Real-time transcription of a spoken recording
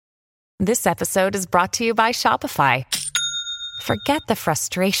This episode is brought to you by Shopify. Forget the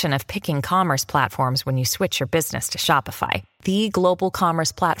frustration of picking commerce platforms when you switch your business to Shopify, the global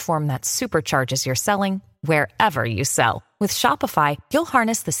commerce platform that supercharges your selling wherever you sell. With Shopify, you'll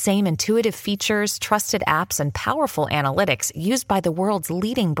harness the same intuitive features, trusted apps, and powerful analytics used by the world's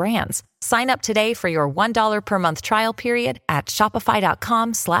leading brands. Sign up today for your $1 per month trial period at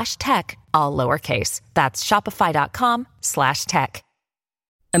shopify.com/tech, all lowercase. That's shopify.com/tech.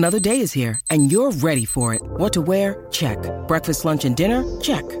 Another day is here, and you're ready for it. What to wear? Check. Breakfast, lunch, and dinner?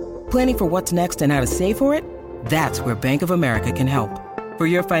 Check. Planning for what's next and how to save for it? That's where Bank of America can help. For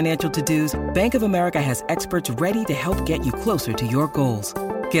your financial to-dos, Bank of America has experts ready to help get you closer to your goals.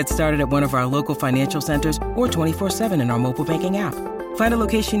 Get started at one of our local financial centers or 24/7 in our mobile banking app. Find a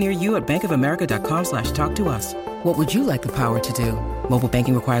location near you at bankofamerica.com/talktous. What would you like the power to do? Mobile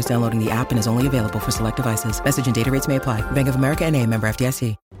banking requires downloading the app and is only available for select devices. Message and data rates may apply. Bank of America N.A., member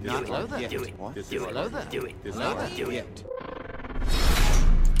FDIC. Do it. Hello there. Do it. Do it. Hello there. Do it. Hello there. Do it.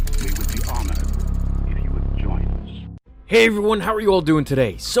 We would be honored if you would join us. Hey everyone, how are you all doing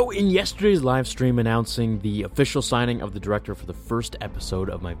today? So in yesterday's live stream announcing the official signing of the director for the first episode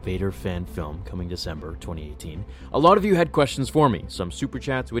of my Vader fan film coming December 2018, a lot of you had questions for me, some super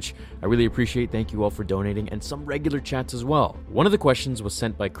chats, which I really appreciate, thank you all for donating, and some regular chats as well. One of the questions was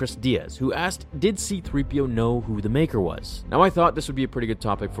sent by Chris Diaz, who asked, did C3PO know who the Maker was? Now I thought this would be a pretty good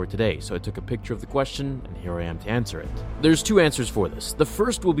topic for today, so I took a picture of the question, and here I am to answer it. There's two answers for this. The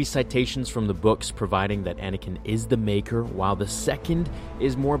first will be citations from the books providing that Anakin is the Maker, while the second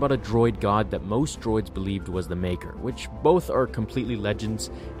is more about a droid god that most droids believed was the Maker, which both are completely legends,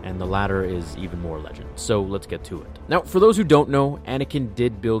 and the latter is even more legend. So let's get to it. Now, for those who don't know, Anakin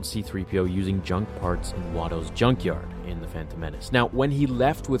did build C3PO using junk parts in Watto's junkyard in The Phantom Menace. Now, when he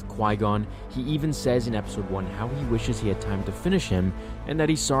left with Qui-Gon, he even says in Episode 1 how he wishes he had time to finish him, and that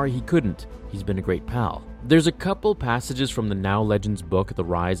he's sorry he couldn't. He's been a great pal. There's a couple passages from the Now Legends book, The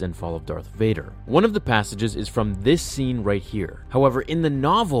Rise and Fall of Darth Vader. One of the passages is from this scene right here. However, in the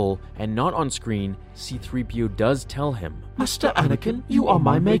novel, and not on screen, C3PO does tell him, Master Anakin, you are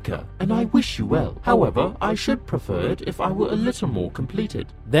my maker, and I wish you well. However, I should prefer it if I were a little more completed.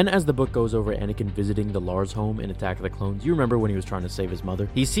 Then as the book goes over Anakin visiting the Lars home in Attack of the Clones, you remember when he was trying to save his mother?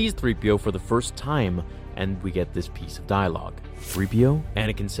 He sees 3PO for the first time, and we get this piece of dialogue. 3PO?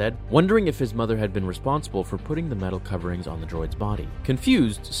 Anakin said, wondering if his mother had been responsible for putting the metal coverings on the droid's body.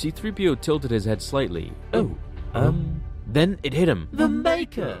 Confused, C3PO tilted his head slightly. Then it hit him. The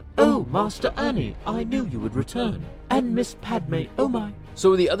Maker! Oh, Master Annie, I knew you would return. And Miss Padme, oh my.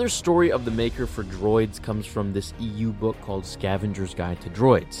 So the other story of the Maker for droids comes from this EU book called Scavenger's Guide to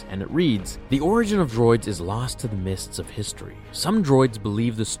Droids, and it reads, the origin of droids is lost to the mists of history. Some droids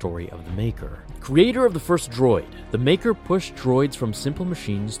believe the story of the Maker. Creator of the first droid, the Maker pushed droids from simple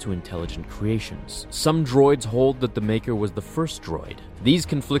machines to intelligent creations. Some droids hold that the Maker was the first droid. These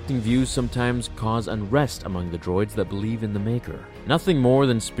conflicting views sometimes cause unrest among the droids that believe in the Maker. Nothing more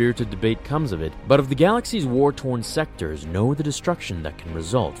than spirited debate comes of it, but of the galaxy's war-torn sectors know the destruction that can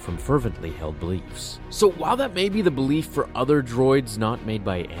result from fervently held beliefs. So while that may be the belief for other droids not made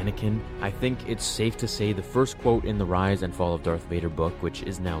by Anakin, I think it's safe to say the first quote in the Rise and Fall of Darth Vader book, which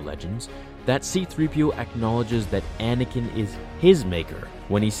is now Legends, that C3PO acknowledges that Anakin is his Maker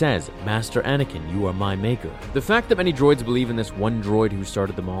when he says, Master Anakin, you are my Maker. The fact that many droids believe in this one droid who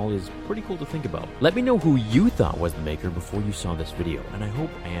started them all is pretty cool to think about. Let me know who you thought was the Maker before you saw this video, and I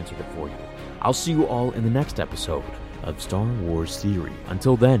hope I answered it for you. I'll see you all in the next episode of Star Wars Theory.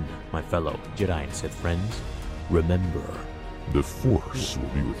 Until then, my fellow Jedi and Sith friends, remember, the Force will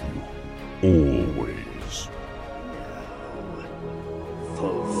be with you always.